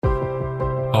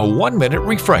A 1-minute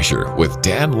refresher with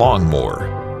Dan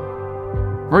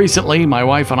Longmore. Recently, my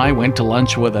wife and I went to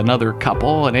lunch with another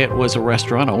couple, and it was a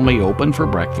restaurant only open for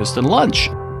breakfast and lunch.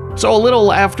 So a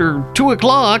little after 2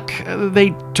 o'clock, they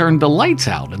turned the lights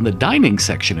out in the dining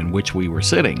section in which we were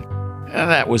sitting.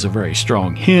 That was a very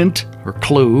strong hint or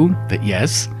clue that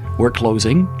yes, we're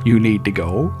closing, you need to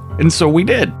go. And so we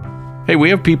did. Hey,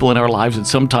 we have people in our lives that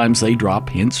sometimes they drop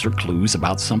hints or clues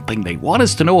about something they want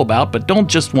us to know about, but don't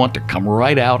just want to come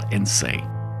right out and say.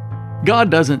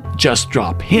 God doesn't just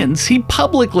drop hints. He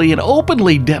publicly and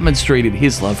openly demonstrated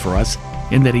His love for us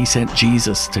in that He sent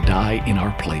Jesus to die in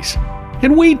our place.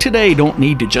 And we today don't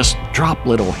need to just drop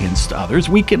little hints to others.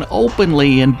 We can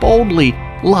openly and boldly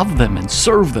love them and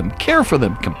serve them, care for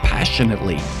them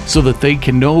compassionately, so that they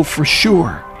can know for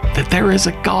sure that there is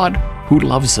a God who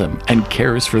loves them and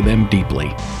cares for them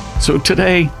deeply. So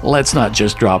today, let's not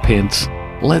just drop hints.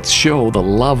 Let's show the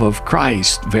love of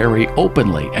Christ very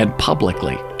openly and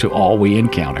publicly to all we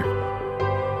encounter.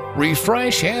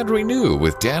 Refresh and renew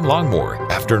with Dan Longmore,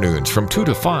 afternoons from 2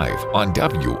 to 5 on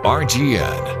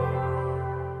WRGN.